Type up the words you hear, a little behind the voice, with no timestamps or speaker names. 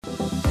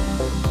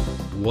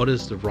what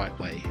is the right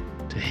way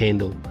to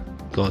handle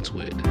God's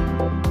word.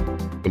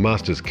 The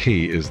Master's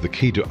Key is the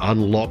key to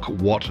unlock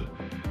what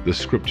the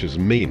Scriptures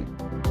mean.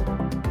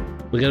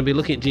 We're going to be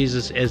looking at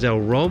Jesus as our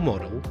role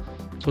model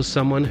for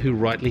someone who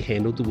rightly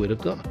handled the word of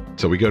God.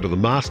 So we go to the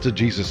Master,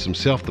 Jesus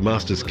himself, the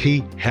Master's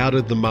Key. How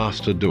did the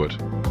Master do it?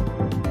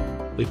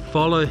 We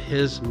follow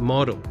his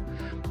model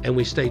and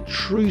we stay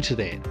true to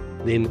that,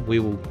 then we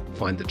will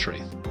find the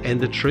truth. And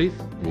the truth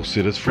will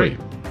set us free.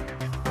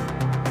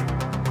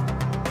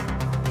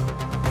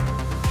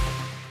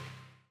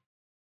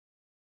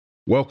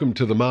 Welcome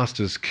to the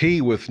Master's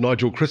Key with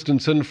Nigel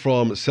Christensen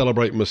from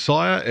Celebrate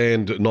Messiah.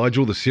 And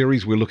Nigel, the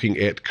series we're looking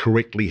at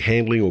correctly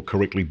handling or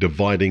correctly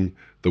dividing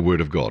the Word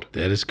of God.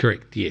 That is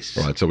correct, yes.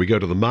 Right, so we go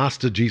to the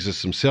Master,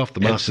 Jesus himself, the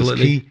Master's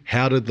Key.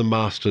 How did the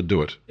Master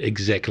do it?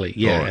 Exactly,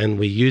 yeah, right. And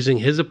we're using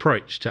his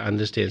approach to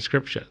understand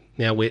Scripture.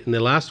 Now, in the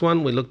last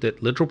one, we looked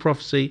at literal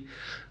prophecy,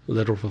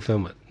 literal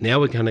fulfillment. Now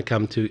we're going to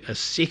come to a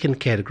second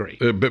category.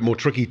 A bit more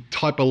tricky,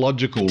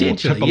 typological or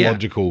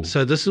typological. Yeah.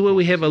 So this is where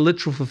we have a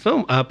literal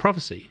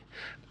prophecy,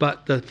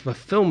 but the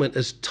fulfillment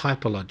is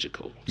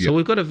typological. Yep. So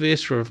we've got a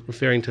verse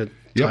referring to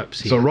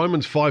types here. So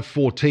Romans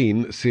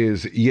 5:14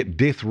 says, "Yet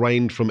death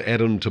reigned from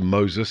Adam to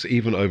Moses,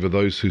 even over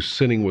those whose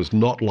sinning was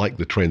not like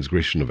the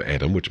transgression of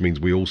Adam," which means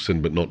we all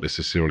sinned but not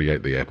necessarily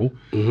ate the apple,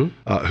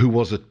 who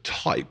was a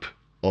type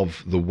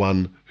of the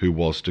one who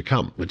was to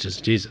come. Which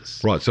is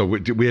Jesus. Right, so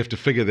we have to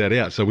figure that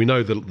out. So we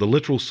know that the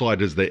literal side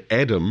is that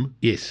Adam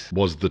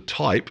was the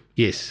type.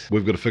 Yes.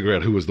 We've got to figure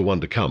out who was the one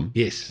to come.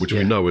 Yes. Which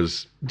we know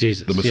is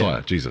Jesus, the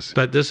Messiah, Jesus.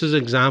 But this is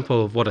an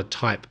example of what a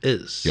type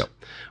is. Yep.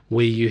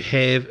 Where you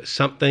have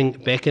something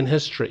back in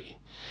history,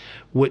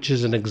 which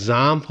is an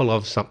example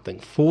of something,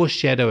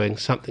 foreshadowing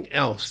something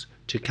else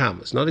to come.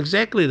 It's not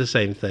exactly the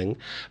same thing,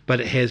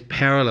 but it has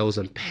parallels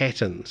and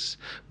patterns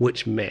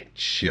which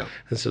match. Yeah.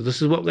 And so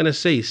this is what we're going to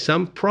see.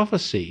 Some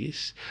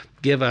prophecies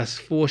give us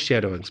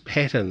foreshadowings,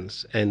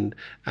 patterns, and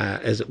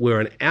as it were,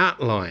 an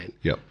outline,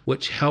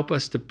 which help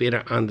us to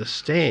better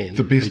understand.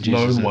 The best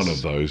known one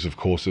of those, of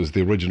course, is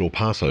the original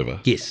Passover.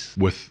 Yes.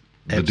 With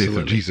the death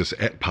of Jesus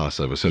at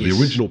Passover. So the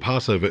original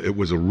Passover, it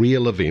was a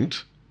real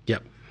event.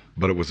 Yep.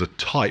 But it was a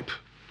type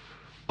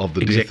of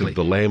the death of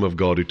the Lamb of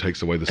God who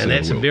takes away the sin of the world.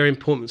 And that's a very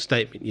important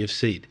statement you've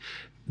said.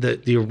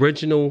 The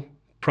original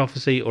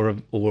prophecy or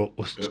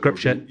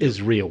Scripture is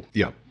real.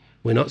 Yeah.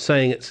 We're not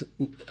saying it's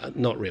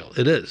not real.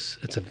 It is.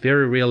 It's a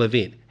very real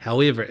event.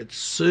 However, it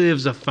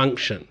serves a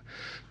function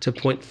to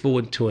point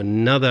forward to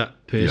another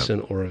person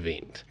or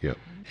event. Yeah.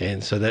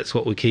 And so that's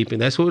what we're keeping.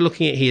 That's what we're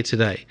looking at here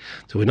today.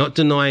 So we're not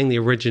denying the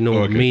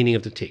original meaning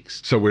of the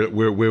text. So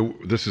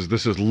this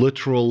is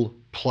literal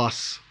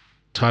plus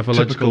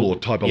typological, typical or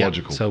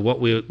typological. Yeah. So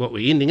what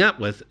we're ending up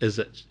with is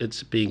that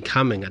it's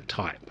becoming a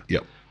type.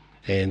 Yep.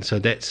 And so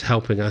that's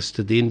helping us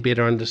to then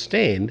better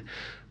understand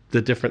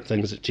the different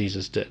things that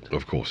Jesus did.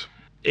 Of course.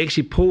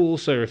 Actually, Paul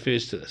also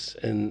refers to this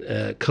in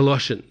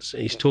Colossians.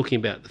 He's talking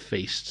about the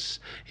feasts.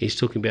 He's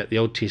talking about the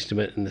Old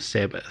Testament and the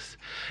Sabbath.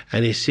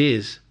 And he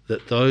says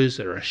that those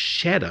are a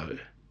shadow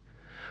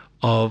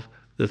of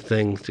the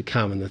things to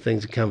come, and the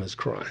things to come is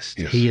Christ.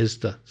 Yes. He is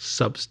the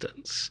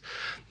substance.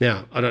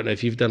 Now, I don't know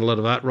if you've done a lot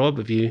of art, Rob.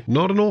 Have you?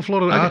 Not an awful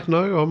lot of art,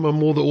 no. I'm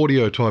more the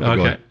audio type of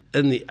guy.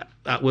 In the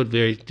artwork,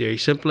 very, very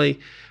simply,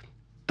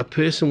 a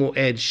person will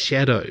add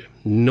shadow,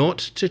 not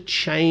to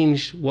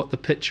change what the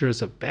picture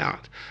is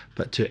about,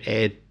 but to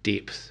add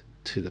depth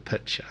to the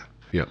picture.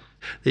 Yeah.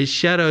 There's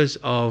shadows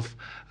of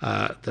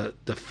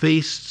the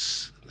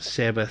feasts, the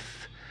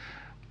Sabbath,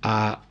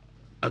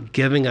 are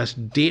giving us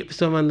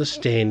depth of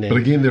understanding.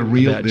 But again, they're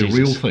real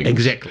things.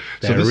 Exactly.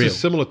 So this is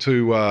similar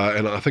to,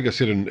 and I think I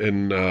said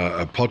in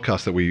a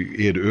podcast that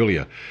we aired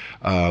earlier,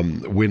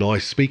 when I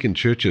speak in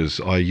churches,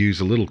 I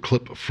use a little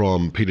clip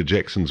from Peter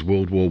Jackson's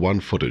World War I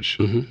footage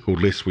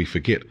called Lest We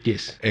Forget.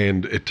 Yes.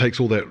 And it takes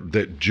all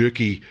that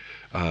jerky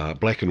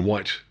black and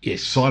white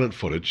silent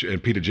footage,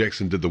 and Peter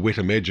Jackson did the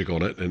wetter magic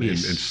on it and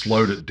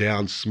slowed it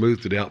down,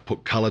 smoothed it out,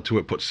 put colour to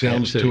it, put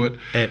sounds to it,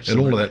 and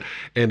all of that.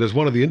 And as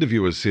one of the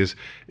interviewers says,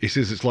 he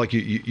says it's like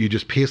you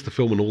just pierce the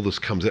film and all this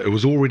comes out. It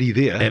was already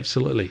there.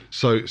 Absolutely.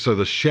 So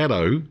the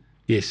shadow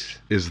is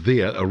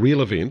there, a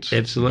real event.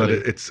 Absolutely.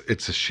 But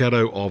it's a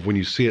shadow of when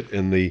you see it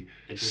in the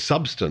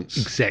substance.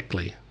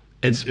 Exactly.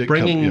 It's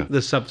bringing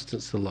the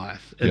substance to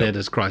life, and that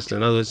is Christ.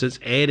 In other words, it's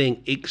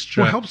adding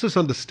extra. Well, it helps us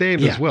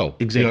understand as well.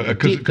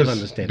 Exactly. Depth of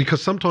understanding.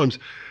 Because sometimes,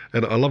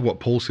 and I love what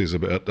Paul says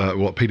about,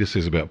 what Peter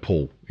says about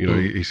Paul. You know,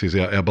 he says,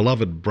 our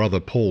beloved brother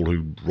Paul,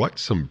 who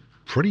writes some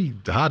pretty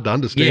hard to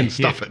understand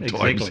stuff at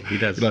times. Exactly, he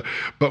does. You know,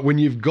 but when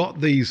you've got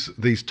these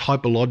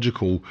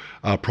typological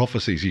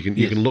prophecies, you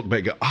can look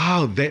back and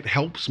go, that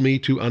helps me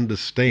to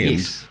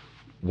understand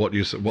what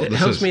this is. It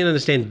helps me to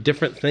understand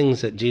different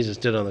things that Jesus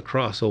did on the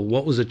cross, or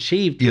what was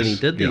achieved when he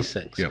did these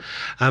things.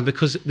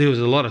 Because there was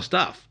a lot of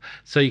stuff.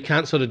 So you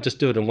can't sort of just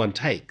do it in one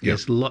take.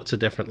 There's lots of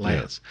different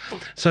layers.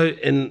 So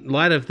in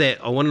light of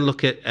that, I want to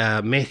look at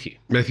Matthew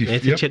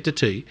chapter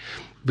 2,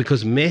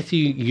 because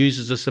Matthew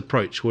uses this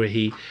approach where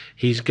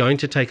he's going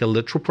to take a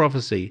literal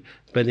prophecy,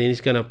 but then he's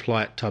going to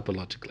apply it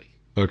typologically.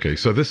 Okay,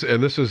 so this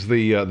is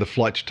the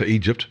flight to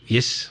Egypt.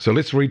 Yes. So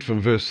let's read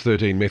from verse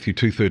 13, Matthew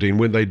 2:13.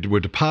 When they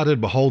were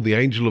departed, behold, the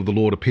angel of the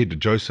Lord appeared to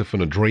Joseph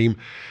in a dream,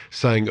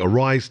 saying,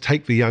 Arise,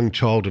 take the young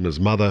child and his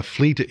mother,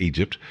 flee to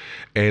Egypt,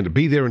 and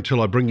be there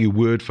until I bring you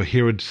word, for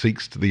Herod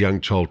seeks the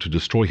young child to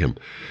destroy him.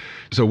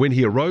 So when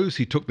he arose,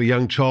 he took the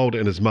young child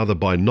and his mother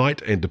by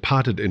night and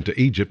departed into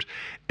Egypt,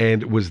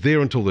 and was there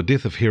until the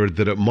death of Herod,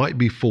 that it might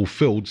be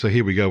fulfilled. So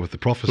here we go with the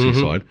prophecy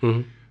side.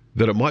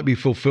 That it might be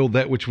fulfilled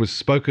that which was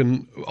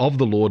spoken of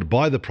the Lord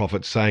by the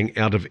prophet, saying,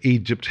 Out of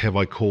Egypt have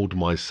I called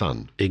my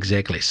son.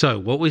 Exactly. So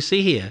what we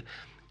see here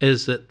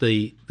is that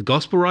the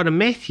gospel writer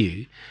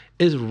Matthew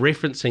is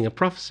referencing a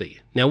prophecy.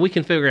 Now we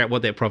can figure out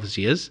what that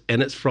prophecy is,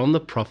 and it's from the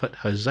prophet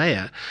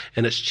Hosea,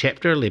 and it's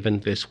chapter 11,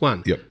 verse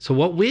 1. Yep. So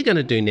what we're going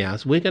to do now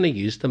is we're going to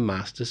use the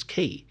master's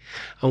key,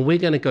 and we're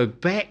going to go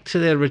back to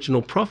the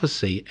original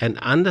prophecy and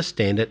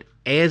understand it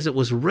as it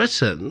was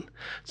written,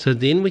 so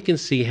then we can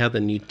see how the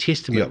New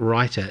Testament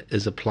writer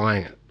is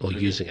applying it or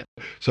using it.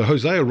 So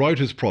Hosea wrote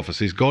his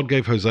prophecies. God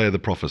gave Hosea the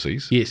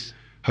prophecies. Yes.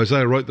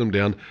 Hosea wrote them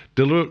down,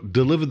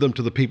 delivered them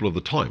to the people of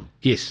the time.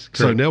 Yes, correct.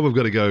 So now we've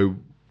got to go,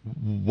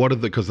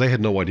 because they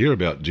had no idea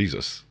about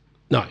Jesus.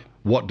 No.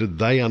 What did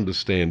they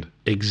understand?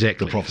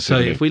 Exactly. The prophecy so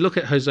if we look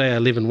at Hosea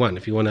 11:1,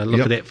 if you want to look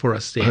at that for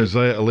us there.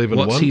 Hosea 11:1.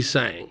 What's he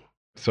saying?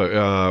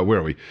 So where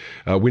are we?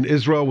 When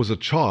Israel was a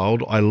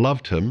child, I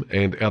loved him,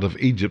 and out of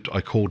Egypt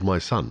I called my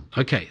son.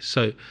 Okay,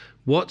 so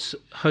what's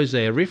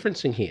Hosea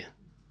referencing here?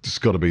 It's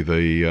got to be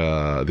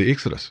the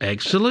Exodus.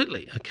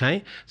 Absolutely.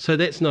 Okay, so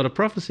that's not a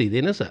prophecy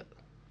then, is it?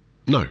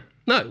 No.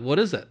 No, what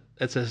is it?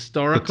 It's a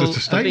historical It's a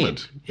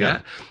statement. Event.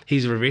 Yeah.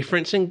 He's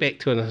referencing back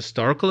to an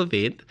historical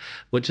event,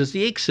 which is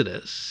the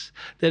Exodus,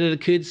 that had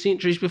occurred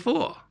centuries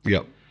before.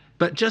 Yep.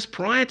 But just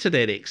prior to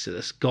that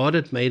Exodus, God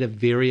had made a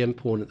very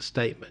important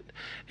statement.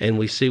 And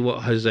we see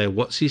what Hosea,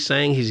 what's he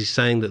saying? He's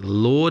saying that the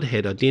Lord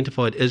had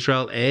identified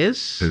Israel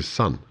as his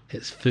son,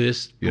 his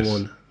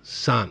firstborn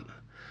son.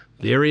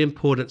 Very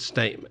important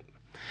statement.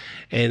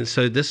 And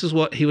so this is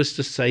what he was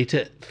to say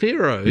to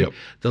Pharaoh. Yep.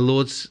 The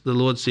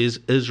Lord says,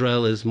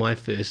 Israel is my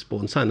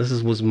firstborn son. This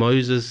was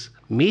Moses'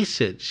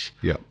 message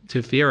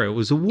to Pharaoh. It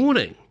was a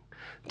warning.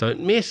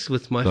 Don't mess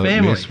with my family.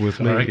 Don't mess with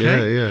me.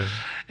 Okay? Yeah.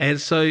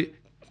 And so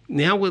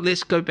now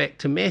let's go back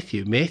to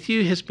Matthew.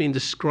 Matthew has been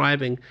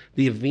describing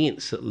the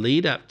events that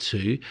lead up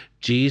to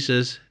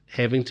Jesus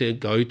having to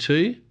go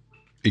to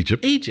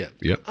Egypt.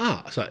 Yep.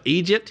 So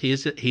Egypt,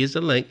 here's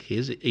a link.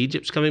 Here's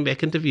Egypt's coming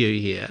back into view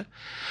here.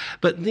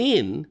 But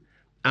then,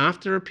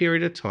 after a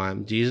period of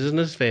time, Jesus and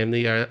his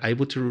family are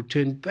able to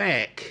return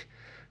back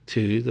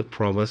to the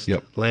promised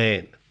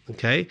land.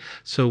 Okay?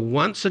 So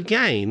once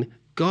again,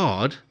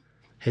 God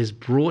has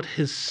brought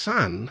his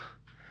son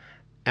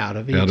out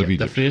of Egypt.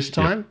 The first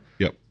time,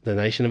 the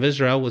nation of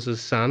Israel was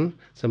his son.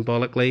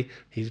 Symbolically,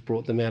 he's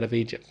brought them out of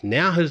Egypt.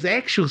 Now his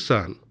actual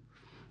son.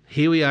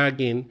 Here we are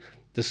again.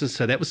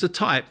 That was the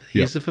type.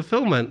 Here's the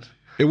fulfillment.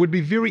 It would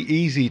be very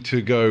easy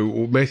to go,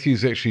 well,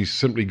 Matthew's actually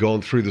simply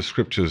gone through the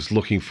scriptures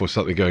looking for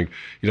something, going,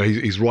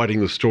 he's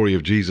writing the story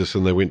of Jesus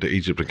and they went to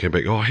Egypt and came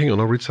back. Oh, hang on,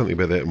 I read something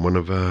about that in one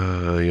of,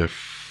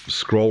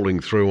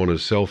 scrolling through on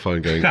his cell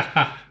phone going,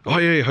 oh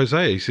yeah,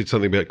 Hosea, he said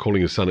something about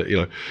calling his son,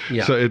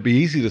 So it'd be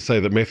easy to say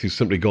that Matthew's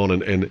simply gone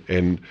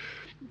and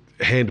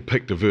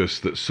hand-picked a verse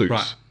that suits.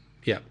 Right,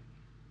 yeah.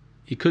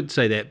 You could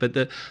say that, but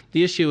the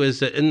issue is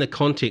that in the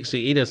context,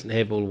 he doesn't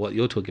have all what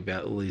you're talking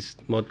about, all these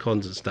mod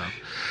cons and stuff.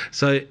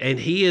 So, and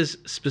he is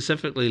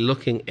specifically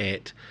looking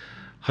at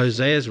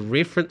Hosea's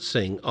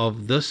referencing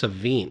of this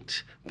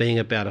event being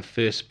about a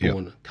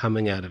firstborn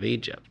coming out of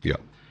Egypt. Yeah.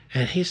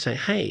 And he's saying,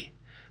 hey,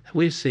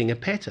 we're seeing a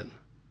pattern.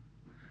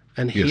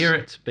 And here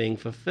it's being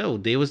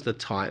fulfilled. There was the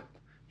type,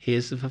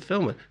 here's the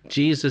fulfillment.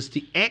 Jesus,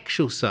 the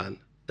actual son,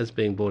 is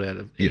being brought out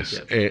of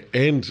Egypt. Yes,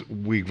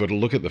 and we've got to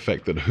look at the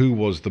fact that who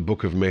was the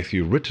book of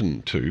Matthew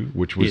written to,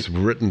 which was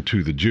written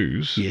to the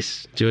Jews.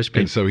 Yes, Jewish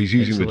people. And so he's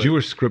using the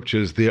Jewish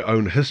scriptures, their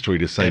own history,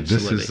 to say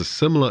this is a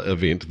similar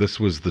event, this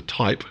was the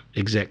type.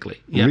 Exactly.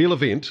 Real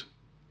event.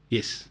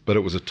 Yes. But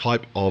it was a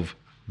type of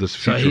this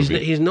future event. So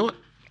he's not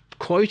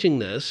quoting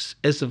this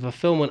as the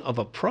fulfillment of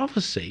a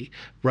prophecy,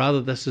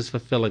 rather this is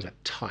fulfilling a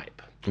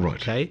type. Right.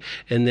 Okay?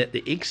 And that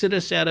the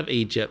Exodus out of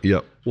Egypt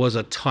was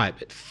a type.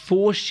 It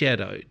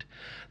foreshadowed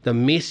the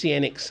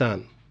Messianic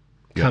son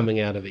coming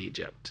out of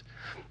Egypt.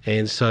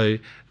 And so,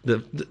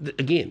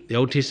 again, the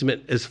Old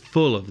Testament is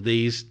full of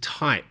these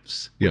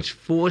types which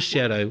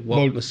foreshadow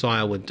what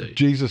Messiah would do.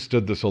 Jesus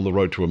did this on the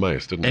road to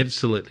Emmaus, didn't he?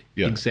 Absolutely.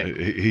 Yeah.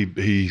 Exactly.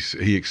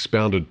 He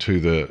expounded to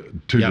the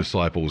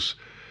disciples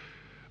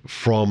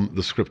from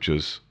the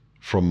scriptures,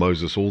 from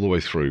Moses all the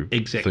way through,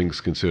 things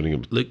concerning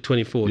him. Luke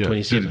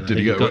 24:27. Did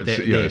he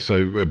go?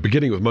 So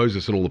beginning with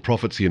Moses and all the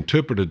prophets, he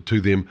interpreted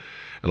to them,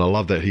 and I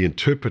love that he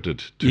interpreted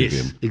to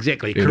them. Yes,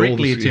 exactly.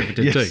 Correctly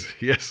interpreted too.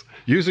 Yes,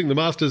 using the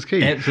master's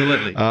key.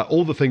 Absolutely.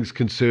 All the things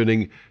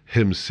concerning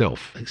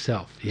himself.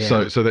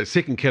 Yeah. So that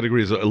second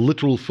category is a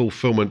literal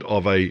fulfillment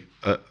of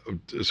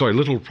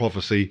literal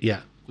prophecy.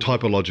 Yeah.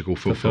 Typological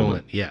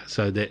fulfillment. Yeah.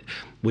 So that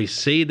we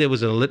see there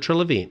was a literal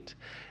event.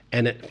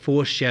 and it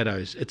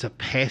foreshadows, it's a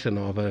pattern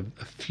of a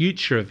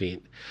future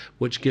event,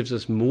 which gives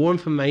us more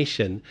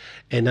information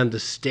and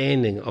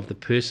understanding of the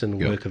person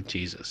and work of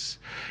Jesus.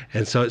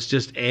 And so it's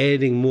just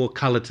adding more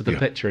colour to the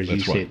picture, as you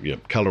said. Right. Yeah,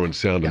 colour and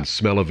sound and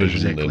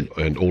smell-o-vision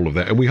and all of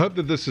that. And we hope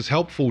that this is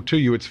helpful to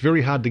you. It's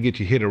very hard to get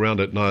your head around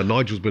it.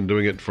 Nigel's been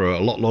doing it for a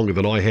lot longer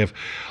than I have.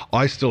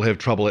 I still have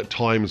trouble at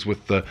times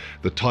with the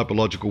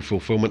typological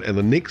fulfillment. And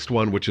the next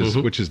one, which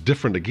is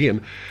different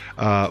again,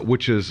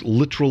 which is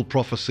literal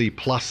prophecy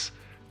plus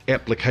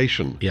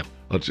application. Yep.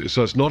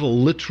 So it's not a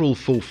literal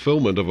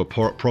fulfillment of a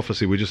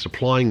prophecy. We're just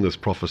applying this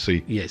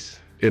prophecy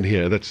in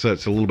here. That's a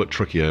little bit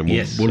trickier, and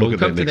we'll look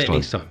at that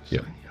next time. Yeah.